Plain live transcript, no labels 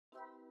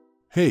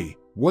Hey,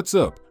 what's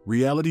up,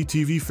 reality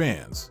TV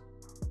fans?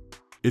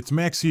 It's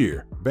Max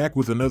here, back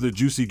with another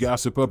juicy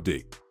gossip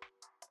update.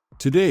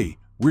 Today,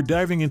 we're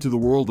diving into the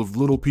world of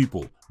little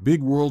people,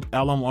 big world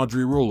alum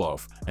Audrey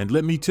Roloff, and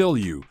let me tell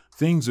you,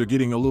 things are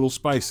getting a little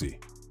spicy.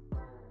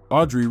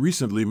 Audrey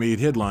recently made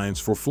headlines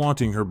for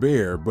flaunting her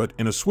bare butt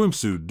in a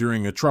swimsuit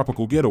during a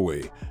tropical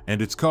getaway,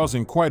 and it's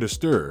causing quite a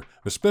stir,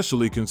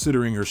 especially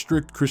considering her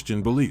strict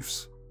Christian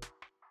beliefs.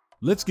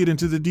 Let's get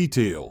into the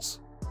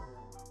details.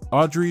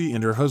 Audrey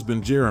and her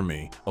husband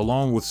Jeremy,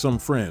 along with some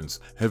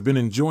friends, have been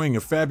enjoying a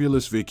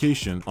fabulous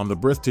vacation on the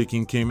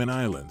breathtaking Cayman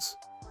Islands.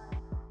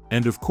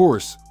 And of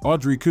course,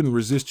 Audrey couldn't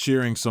resist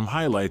sharing some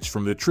highlights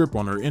from the trip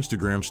on her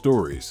Instagram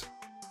stories.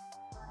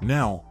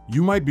 Now,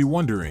 you might be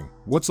wondering,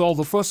 what's all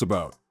the fuss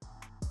about?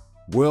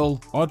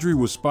 Well, Audrey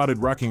was spotted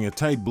rocking a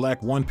tight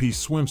black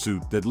one-piece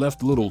swimsuit that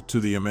left little to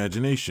the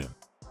imagination.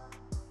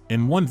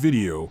 In one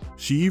video,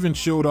 she even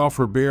showed off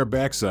her bare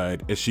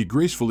backside as she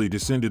gracefully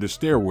descended a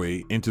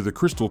stairway into the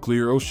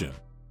crystal-clear ocean.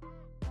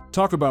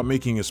 Talk about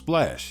making a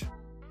splash.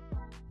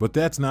 But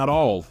that's not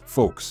all,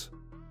 folks.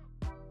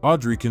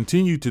 Audrey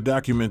continued to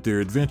document their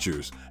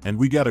adventures, and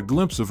we got a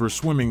glimpse of her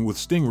swimming with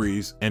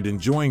stingrays and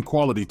enjoying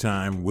quality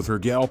time with her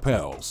gal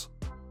pals.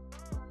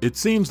 It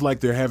seems like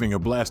they're having a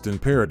blast in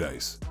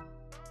paradise.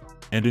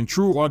 And in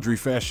true Audrey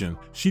fashion,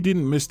 she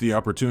didn't miss the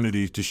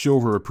opportunity to show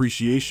her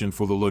appreciation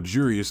for the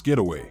luxurious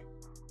getaway.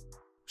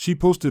 She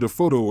posted a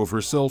photo of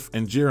herself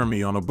and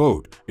Jeremy on a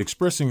boat,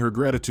 expressing her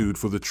gratitude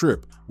for the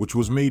trip, which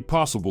was made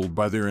possible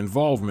by their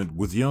involvement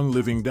with Young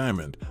Living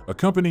Diamond, a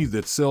company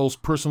that sells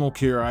personal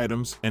care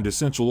items and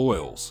essential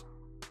oils.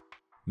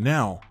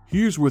 Now,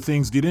 here's where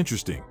things get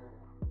interesting.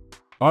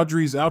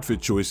 Audrey's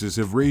outfit choices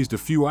have raised a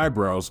few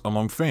eyebrows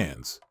among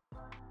fans.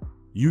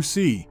 You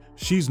see,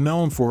 she's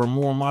known for her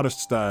more modest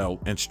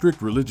style and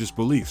strict religious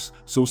beliefs,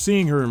 so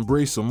seeing her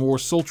embrace a more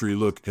sultry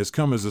look has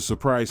come as a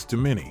surprise to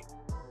many.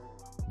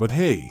 But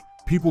hey,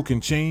 people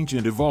can change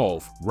and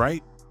evolve,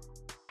 right?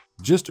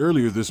 Just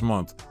earlier this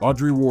month,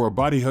 Audrey wore a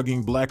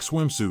body-hugging black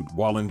swimsuit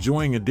while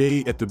enjoying a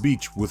day at the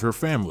beach with her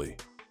family.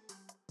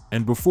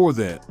 And before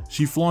that,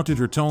 she flaunted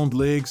her toned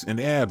legs and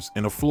abs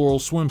in a floral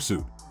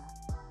swimsuit.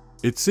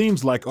 It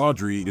seems like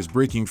Audrey is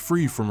breaking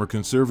free from her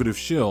conservative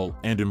shell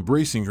and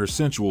embracing her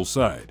sensual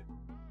side.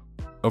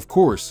 Of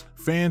course,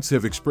 fans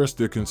have expressed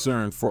their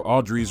concern for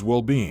Audrey's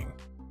well-being.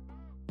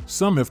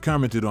 Some have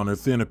commented on her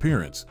thin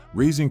appearance,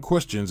 raising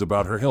questions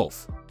about her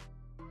health.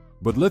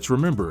 But let's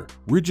remember,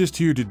 we're just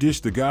here to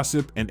dish the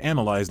gossip and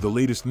analyze the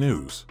latest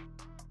news.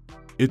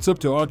 It's up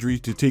to Audrey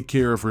to take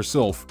care of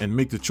herself and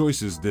make the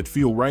choices that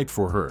feel right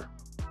for her.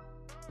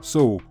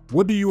 So,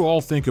 what do you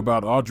all think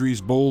about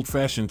Audrey's bold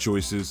fashion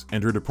choices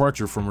and her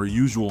departure from her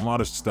usual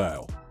modest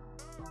style?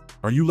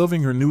 Are you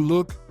loving her new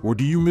look, or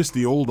do you miss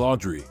the old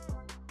Audrey?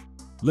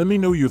 Let me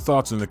know your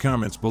thoughts in the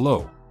comments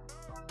below.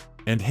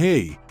 And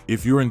hey,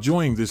 if you're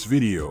enjoying this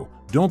video,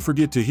 don't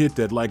forget to hit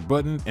that like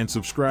button and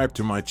subscribe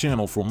to my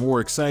channel for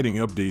more exciting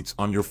updates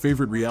on your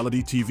favorite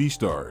reality TV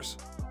stars.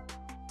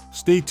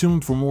 Stay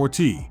tuned for more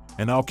tea,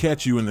 and I'll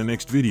catch you in the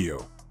next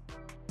video.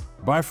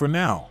 Bye for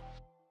now.